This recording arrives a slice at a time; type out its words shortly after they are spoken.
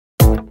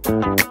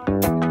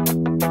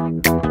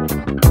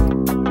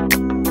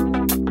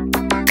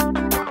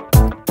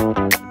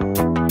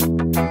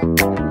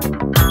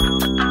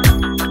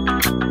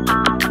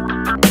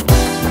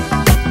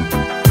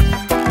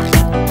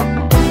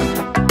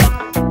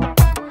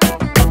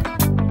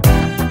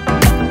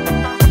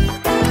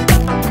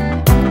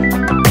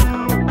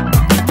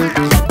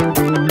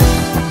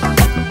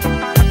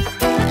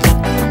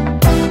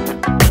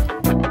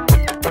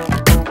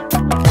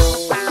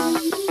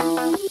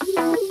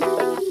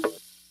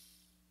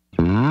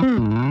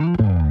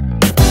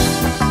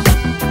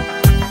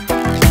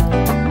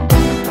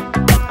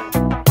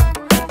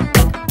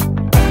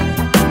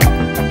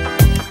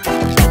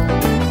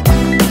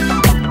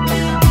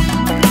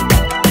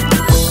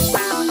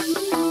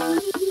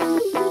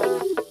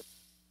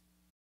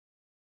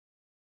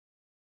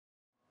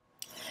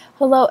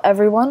Hello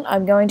everyone,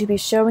 I'm going to be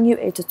showing you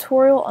a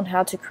tutorial on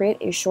how to create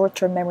a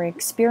short-term memory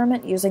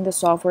experiment using the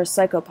software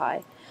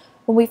PsychoPy.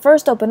 When we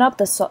first open up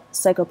the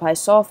PsychoPy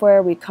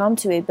software, we come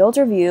to a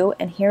builder view,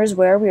 and here's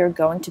where we are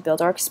going to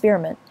build our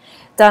experiment.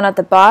 Down at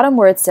the bottom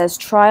where it says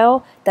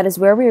trial, that is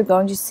where we are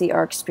going to see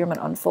our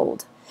experiment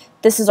unfold.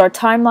 This is our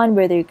timeline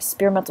where the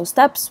experimental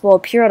steps will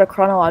appear in a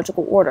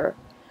chronological order.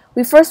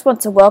 We first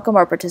want to welcome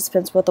our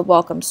participants with a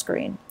welcome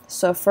screen.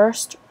 So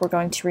first, we're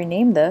going to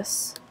rename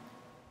this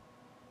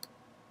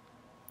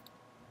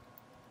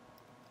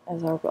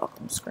as our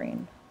welcome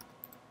screen.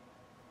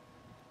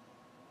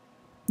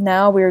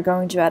 Now we are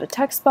going to add a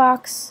text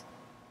box,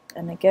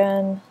 and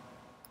again,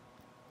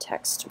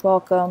 text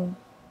welcome,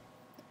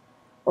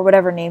 or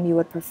whatever name you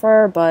would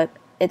prefer, but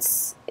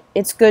it's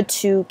good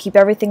to keep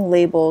everything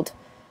labeled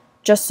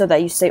just so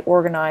that you stay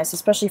organized,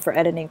 especially for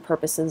editing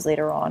purposes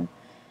later on.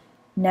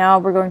 Now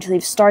we're going to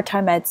leave start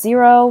time at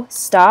 0,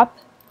 stop,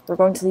 we're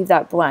going to leave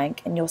that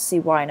blank, and you'll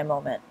see why in a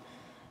moment.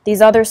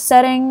 These other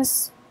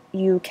settings,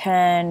 you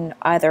can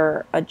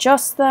either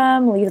adjust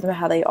them, leave them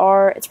how they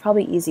are. It's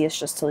probably easiest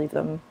just to leave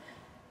them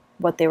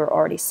what they were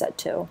already set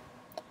to.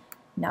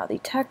 Now the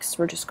text,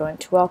 we're just going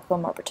to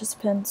welcome our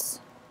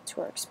participants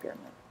to our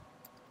experiment.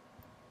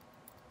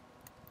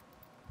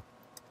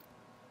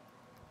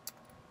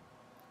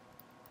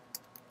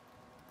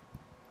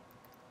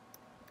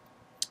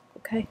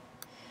 Okay,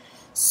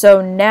 so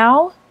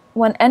now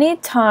when any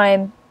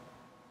time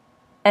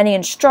any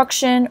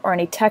instruction or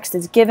any text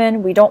is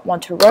given, we don't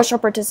want to rush our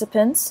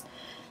participants,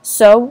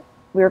 so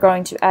we're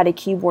going to add a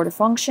keyboard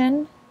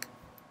function,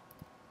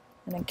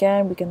 and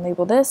again we can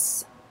label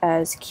this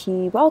as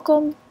key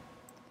welcome.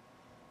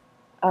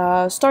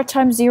 Start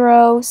time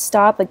 0,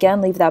 stop,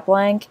 again leave that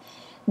blank.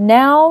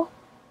 Now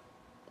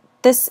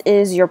this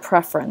is your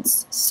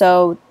preference,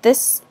 so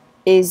this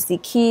is the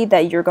key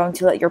that you're going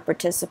to let your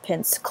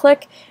participants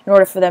click in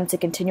order for them to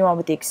continue on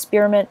with the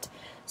experiment.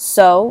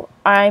 So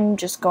I'm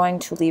just going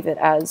to leave it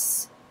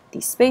as the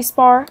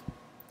spacebar,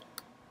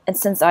 and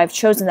since I've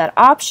chosen that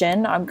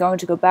option, I'm going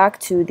to go back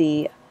to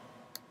the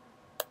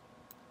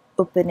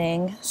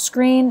opening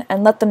screen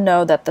and let them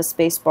know that the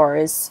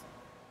spacebar is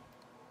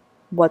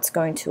what's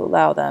going to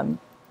allow them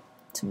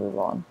to move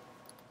on.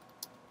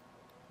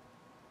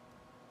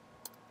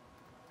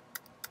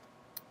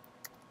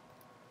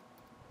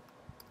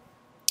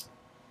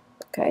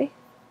 Okay.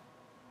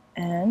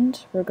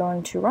 And we're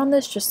going to run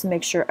this just to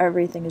make sure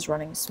everything is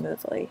running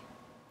smoothly.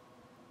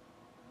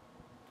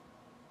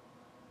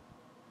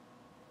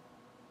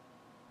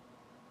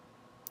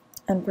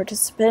 And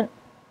participant,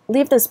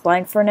 leave this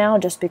blank for now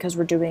just because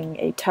we're doing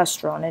a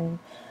test run, and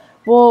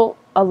we'll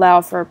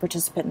allow for a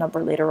participant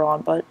number later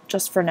on, but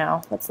just for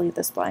now, let's leave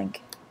this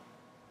blank.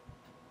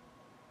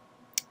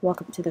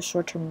 Welcome to the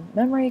short-term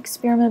memory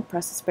experiment.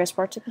 Press the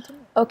spacebar to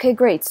continue. Okay,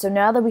 great. So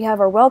now that we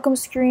have our welcome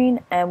screen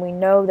and we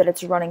know that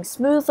it's running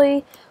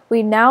smoothly,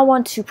 we now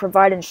want to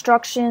provide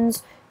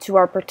instructions to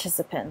our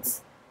participants.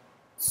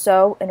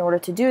 So in order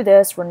to do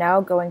this, we're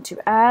now going to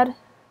add,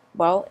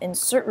 well,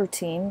 insert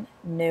routine,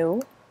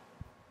 new,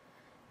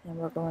 and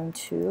we're going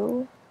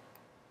to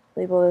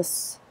label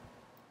this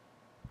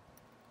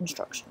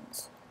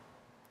instructions.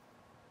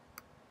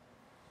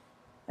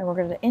 And we're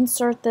going to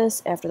insert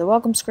this after the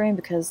welcome screen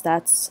because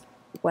that's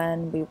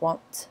when we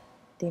want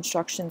the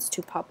instructions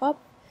to pop up.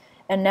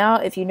 And now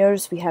if you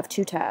notice, we have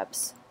two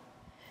tabs.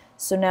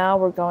 So now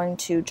we're going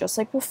to, just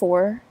like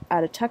before,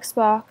 add a text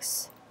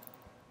box,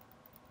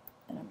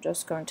 and I'm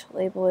just going to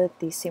label it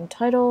the same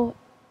title.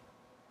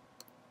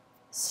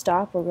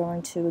 Stop, we're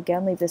going to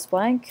again leave this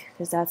blank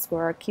because that's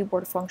where our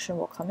keyboard function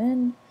will come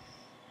in.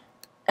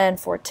 And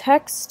for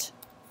text,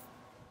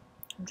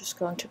 I'm just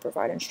going to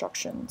provide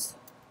instructions.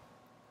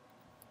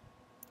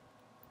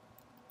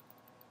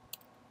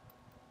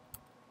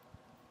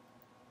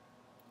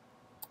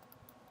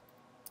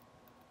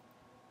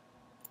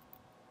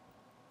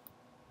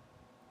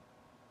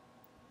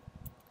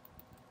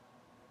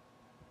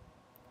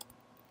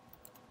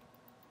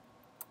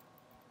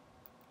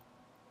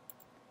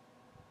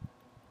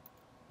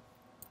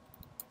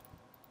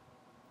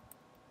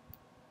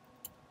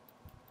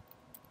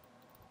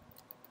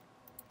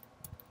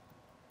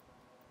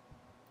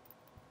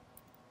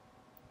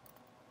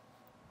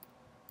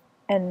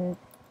 And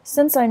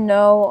since I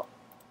know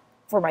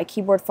for my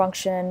keyboard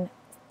function,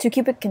 to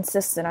keep it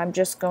consistent, I'm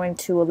just going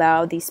to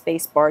allow the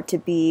spacebar to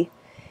be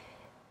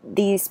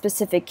the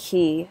specific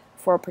key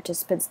for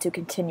participants to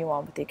continue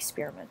on with the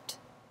experiment.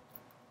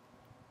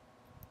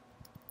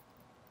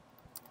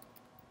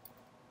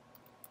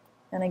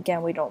 And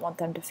again, we don't want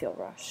them to feel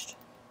rushed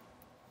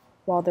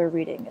while they're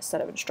reading a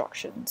set of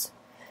instructions.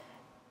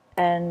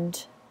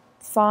 And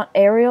font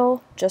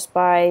Arial, just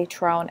by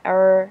trial and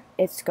error,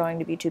 it's going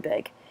to be too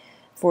big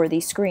for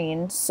the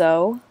screen,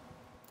 so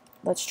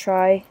let's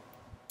try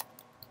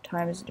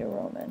Times New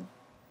Roman.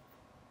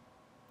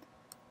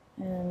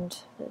 And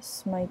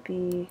this might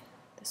be,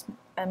 this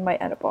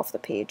might end up off the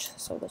page,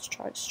 so let's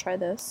just try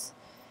this.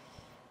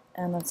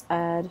 And let's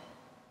add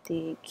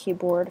the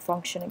keyboard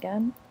function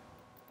again.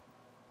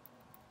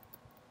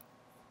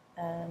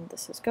 And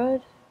this is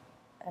good.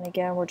 And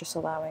again, we're just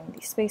allowing the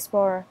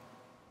spacebar.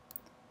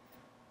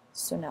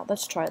 So now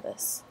let's try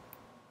this.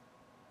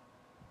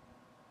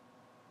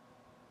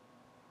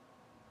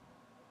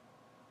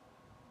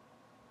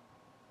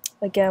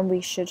 Again, we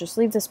should just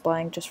leave this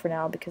blank just for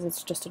now because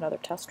it's just another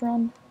test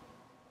run.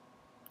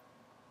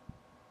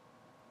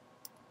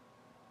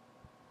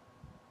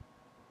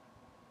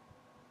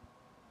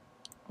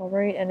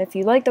 Alright, and if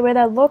you like the way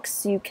that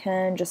looks, you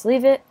can just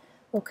leave it.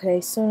 Okay,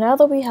 so now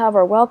that we have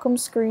our welcome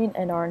screen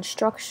and our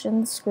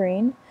instructions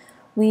screen,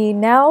 we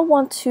now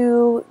want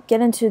to get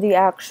into the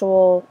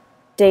actual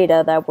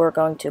data that we're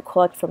going to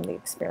collect from the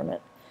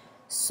experiment.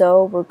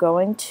 So we're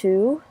going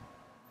to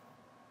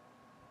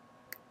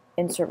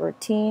insert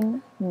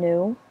routine,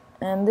 new,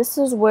 and this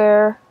is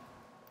where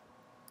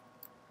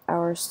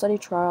our study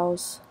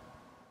trials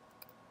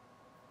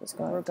is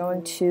going. We're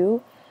going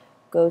to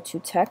go to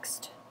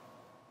text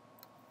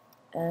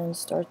and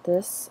start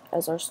this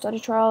as our study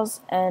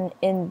trials, and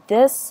in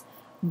this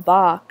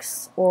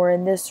box or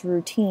in this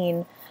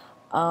routine,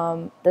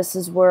 this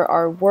is where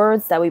our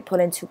words that we put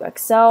into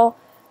Excel,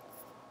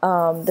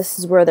 this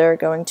is where they're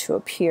going to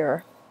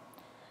appear.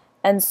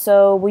 And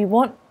so we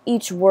want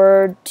each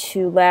word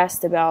to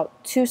last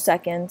about 2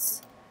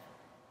 seconds,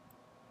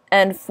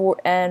 and for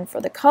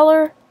the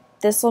color,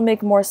 this will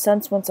make more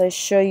sense once I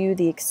show you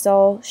the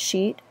Excel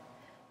sheet,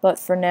 but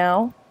for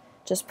now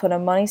just put a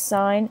money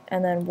sign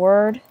and then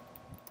word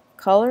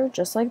color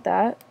just like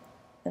that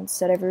and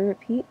set every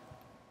repeat.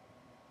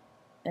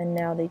 And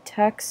now the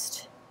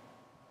text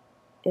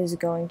is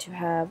going to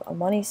have a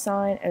money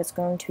sign and it's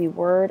going to be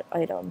word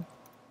item,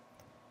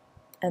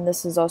 and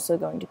this is also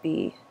going to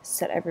be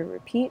set every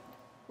repeat.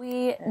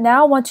 We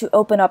now want to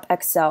open up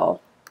Excel,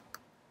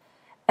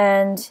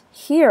 and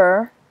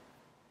here,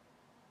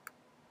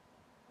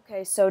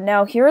 okay, so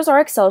now here's our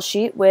Excel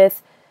sheet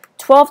with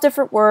 12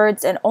 different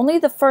words, and only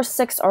the first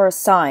 6 are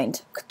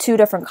assigned 2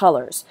 different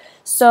colors.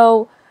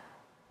 So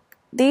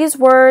these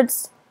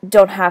words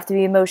don't have to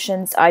be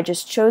emotions, I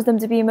just chose them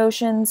to be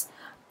emotions,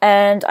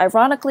 and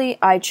ironically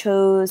I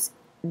chose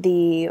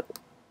the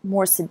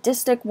more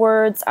sadistic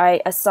words, I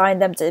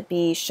assigned them to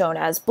be shown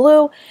as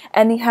blue,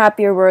 and the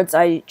happier words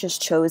I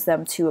just chose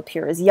them to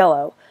appear as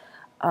yellow.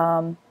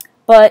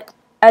 But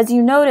as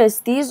you notice,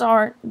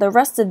 the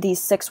rest of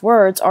these 6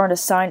 words aren't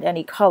assigned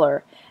any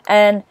color,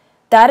 and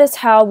that is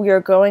how we are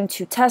going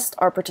to test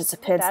our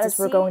participants. That is,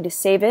 we're going to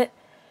save it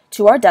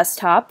to our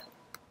desktop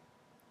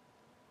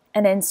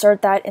and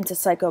insert that into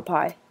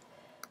PsychoPy.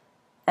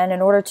 And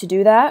in order to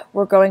do that,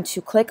 we're going to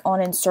click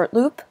on Insert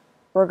Loop.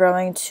 We're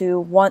going to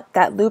want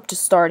that loop to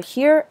start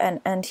here and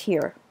end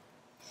here.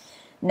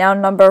 Now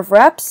number of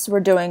reps,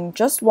 we're doing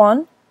just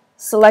 1.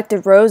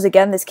 Selected rows,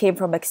 again this came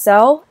from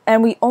Excel,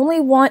 and we only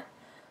want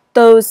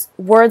those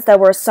words that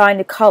were assigned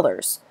to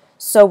colors.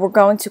 So we're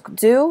going to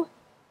do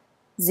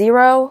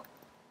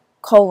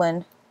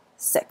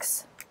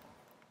 0:6.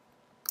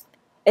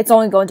 It's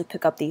only going to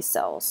pick up these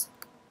cells.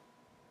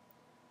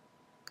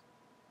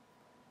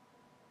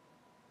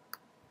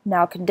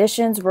 Now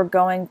conditions, we're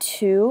going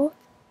to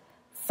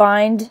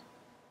find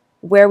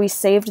where we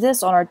saved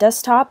this on our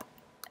desktop,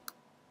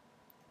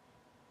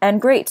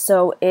 and great,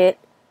 so it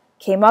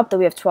came up that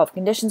we have 12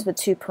 conditions with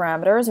 2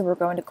 parameters, and we're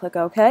going to click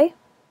OK.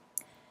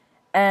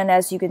 And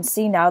as you can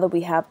see now that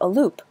we have a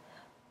loop.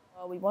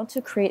 We want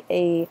to create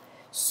a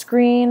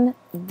screen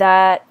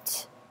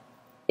that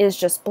is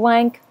just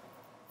blank,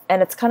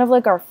 and it's kind of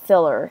like our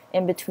filler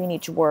in between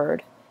each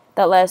word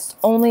that lasts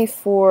only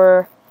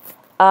for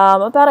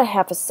about a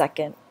half a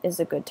second is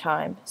a good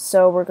time.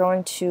 So we're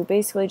going to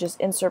basically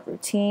just insert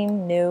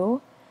routine, new,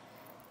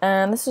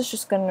 and this is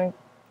just going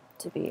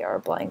to be our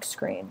blank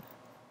screen.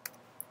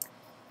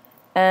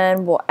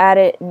 And we'll add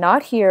it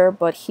not here,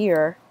 but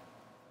here,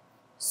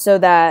 so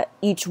that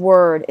each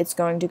word it's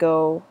going to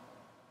go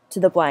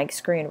to the blank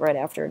screen right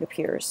after it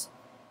appears.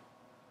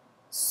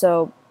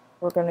 So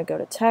we're going to go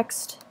to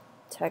text,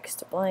 text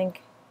to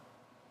blank,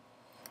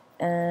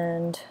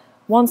 and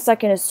 1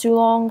 second is too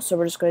long, so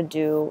we're just going to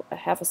do a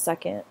half a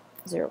second,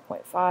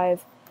 0.5.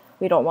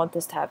 We don't want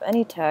this to have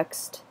any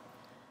text,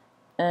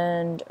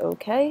 and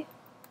OK.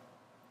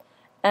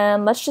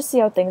 And let's just see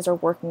how things are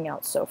working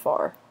out so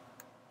far.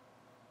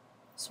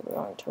 So we're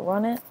going to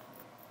run it.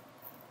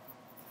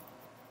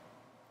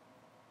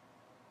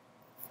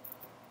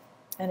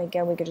 And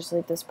again, we could just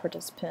leave this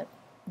participant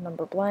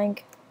number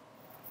blank.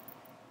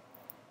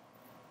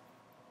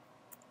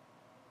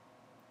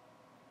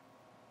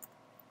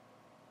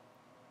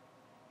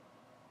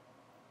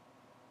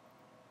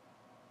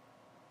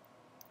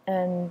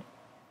 And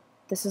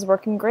this is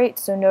working great.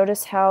 So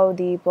notice how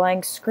the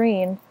blank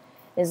screen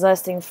is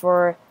lasting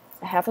for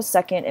a half a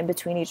second in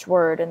between each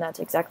word, and that's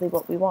exactly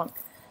what we want.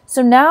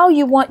 So now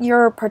you want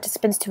your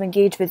participants to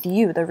engage with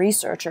you, the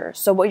researcher.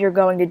 So what you're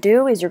going to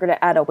do is you're going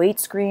to add a wait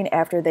screen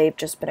after they've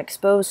just been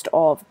exposed to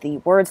all of the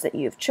words that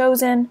you've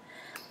chosen.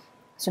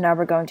 So now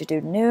we're going to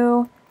do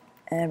new,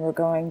 and we're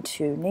going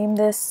to name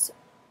this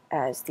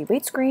as the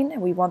wait screen,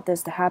 and we want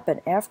this to happen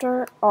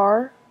after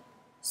our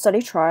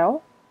study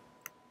trial.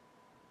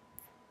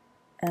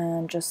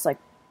 And just like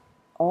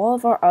all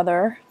of our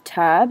other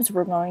tabs,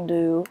 we're going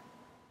to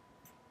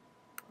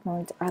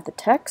add the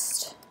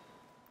text,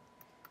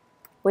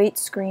 wait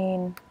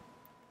screen,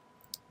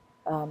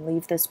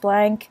 leave this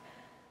blank.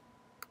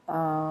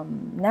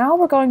 Now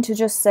we're going to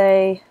just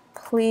say,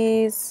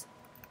 please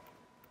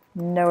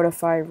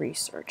notify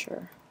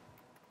researcher.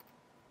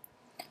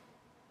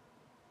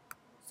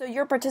 So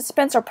your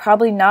participants are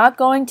probably not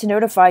going to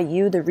notify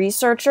you, the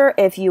researcher,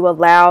 if you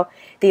allow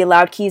the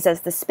allowed keys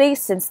as the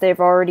space, since they've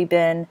already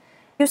been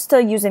used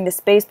to using the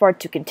spacebar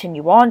to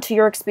continue on to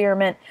your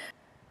experiment.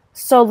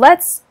 So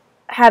let's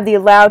have the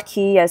allowed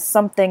key as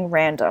something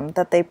random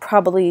that they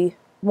probably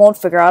won't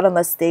figure out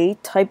unless they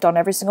typed on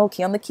every single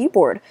key on the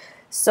keyboard.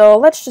 So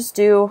let's just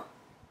do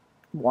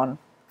 1.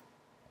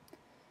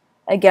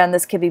 Again,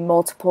 this could be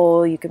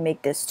multiple, you can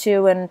make this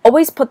 2, and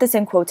always put this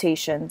in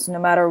quotations no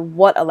matter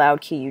what allowed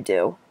key you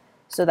do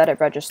so that it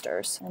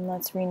registers. And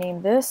let's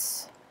rename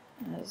this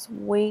as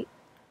wait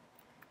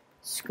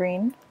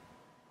screen.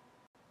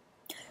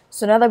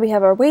 So now that we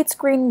have our wait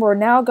screen, we're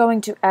now going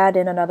to add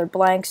in another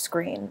blank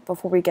screen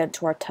before we get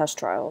to our test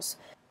trials.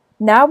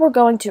 Now we're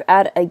going to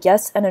add a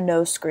yes and a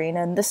no screen,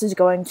 and this is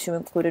going to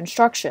include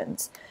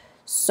instructions.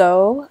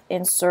 So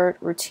insert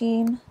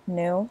routine,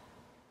 new.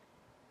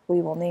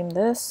 We will name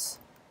this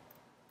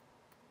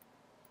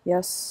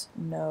yes,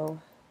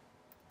 no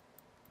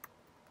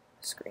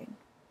screen.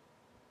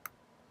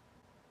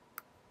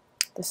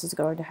 This is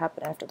going to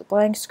happen after the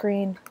blank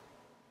screen.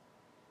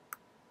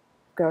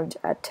 Going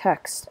to add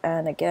text,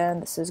 and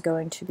again this is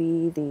going to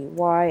be the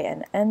Y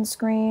and N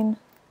screen.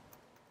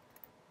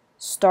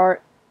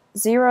 Start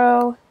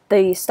 0,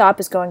 the stop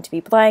is going to be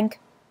blank,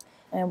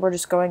 and we're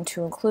just going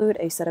to include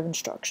a set of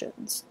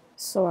instructions.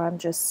 So I'm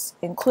just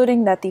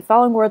including that the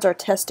following words are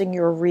testing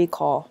your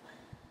recall.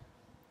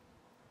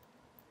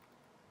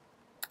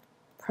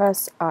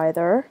 Press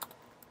either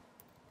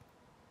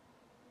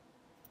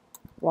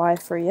Y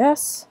for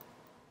yes,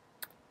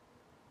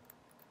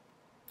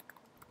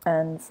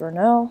 N for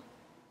no,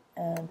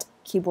 and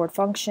keyboard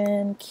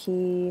function,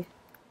 key,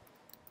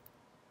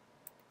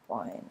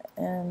 Y and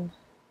N.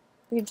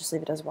 We can just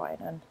leave it as Y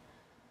and N.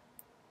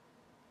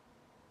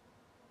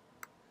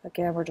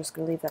 Again, we're just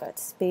going to leave that at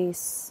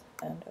space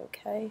and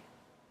OK.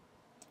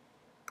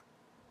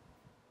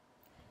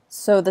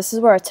 So this is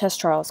where our test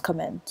trials come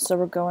in. So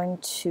we're going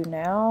to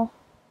now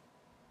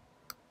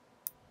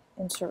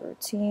insert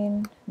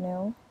routine,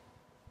 new.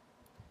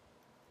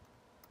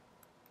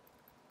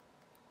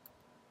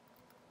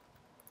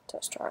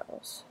 Test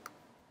trials,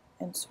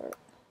 insert.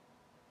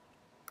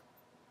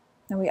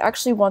 And we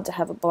actually want to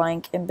have a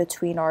blank in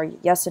between our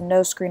yes and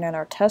no screen and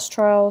our test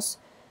trials.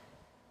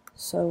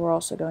 So we're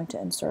also going to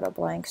insert a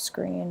blank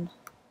screen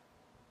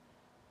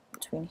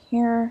between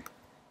here,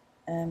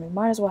 and we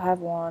might as well have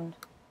one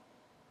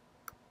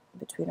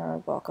between our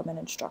welcome and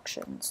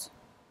instructions.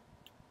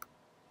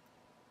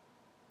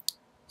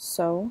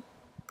 So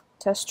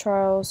test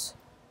trials,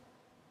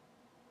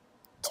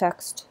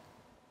 text,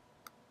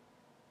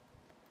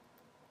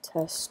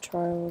 test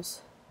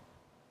trials,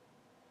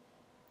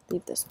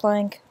 leave this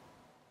blank,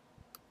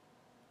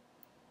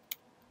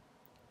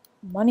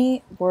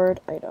 money word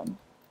item.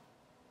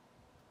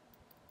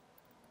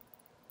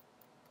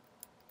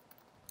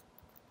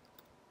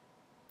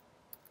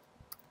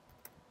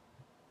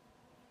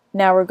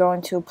 Now we're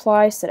going to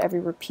apply set every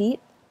repeat.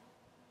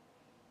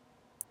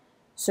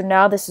 So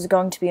now this is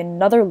going to be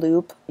another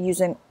loop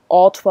using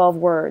all 12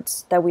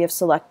 words that we have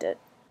selected.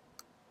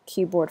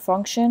 Keyboard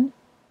function.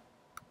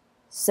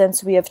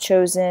 Since we have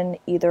chosen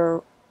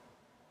either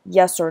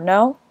yes or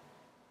no,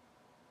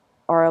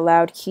 our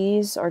allowed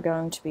keys are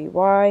going to be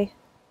Y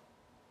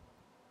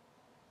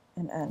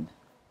and N.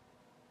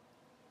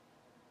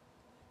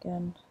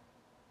 Again,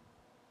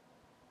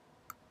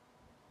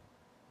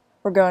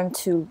 we're going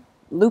to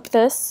loop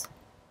this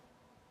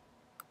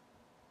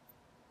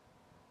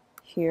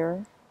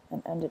here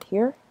and end it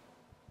here.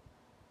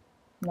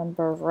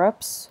 Number of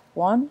reps,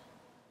 1.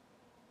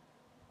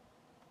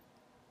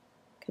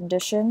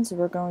 Conditions,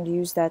 we're going to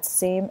use that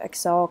same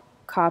Excel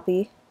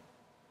copy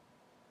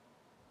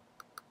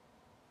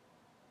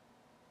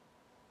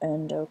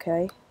and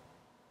OK.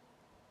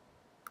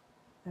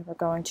 And we're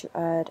going to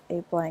add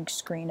a blank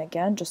screen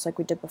again, just like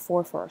we did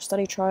before for our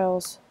study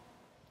trials.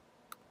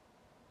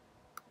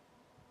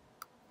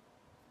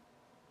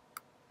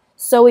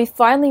 So we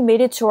finally made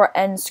it to our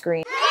end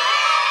screen.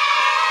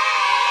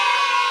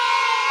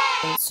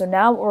 So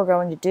now what we're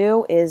going to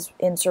do is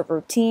insert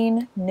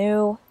routine,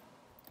 new,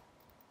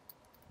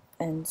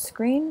 end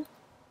screen.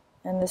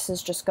 And this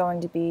is just going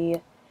to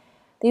be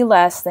the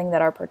last thing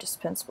that our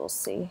participants will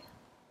see.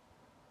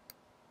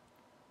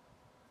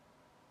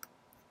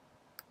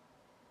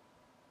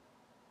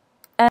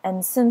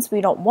 And since we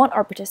don't want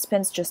our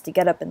participants just to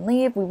get up and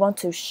leave, we want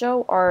to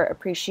show our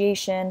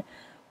appreciation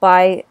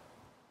by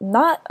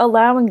not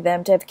allowing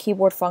them to have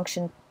keyboard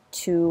function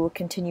to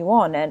continue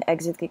on and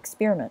exit the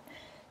experiment.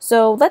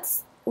 So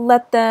let's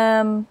let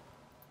them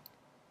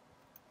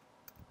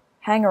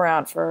hang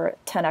around for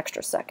 10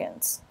 extra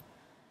seconds.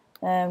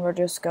 And we're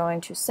just going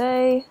to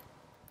say,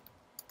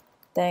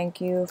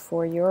 Thank you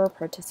for your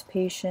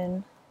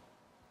participation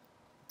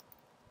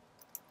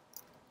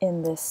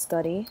in this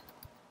study.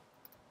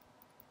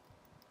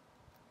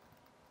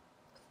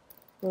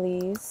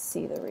 Please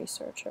see the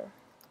researcher.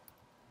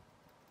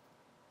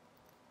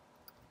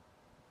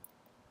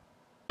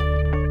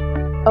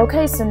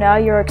 Okay, so now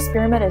your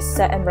experiment is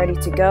set and ready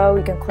to go.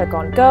 You can click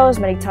on go as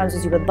many times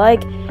as you would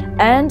like,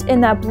 and in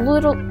that blue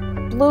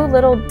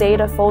little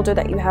data folder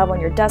that you have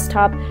on your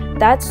desktop,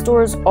 that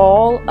stores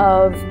all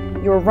of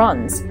your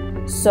runs.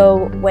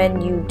 So when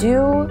you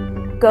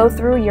do go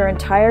through your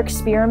entire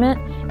experiment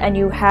and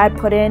you've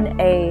put in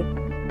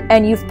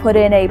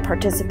a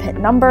participant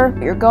number,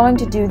 what you're going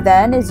to do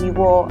then is you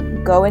will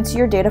go into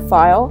your data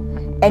file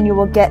and you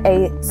will get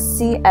a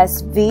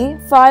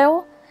CSV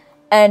file,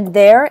 and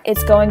there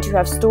it's going to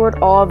have stored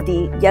all of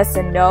the yes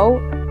and no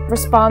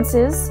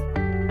responses.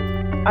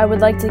 I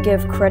would like to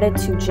give credit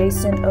to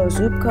Jason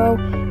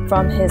Ozupko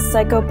from his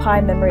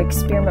PsychoPy Memory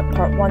Experiment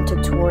Part 1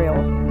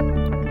 tutorial.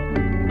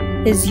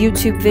 His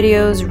YouTube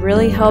videos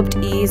really helped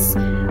ease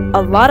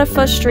a lot of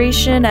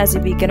frustration as a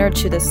beginner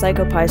to the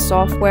PsychoPy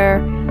software,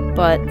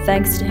 but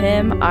thanks to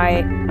him,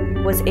 I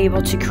was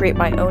able to create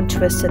my own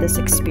twist to this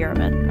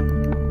experiment.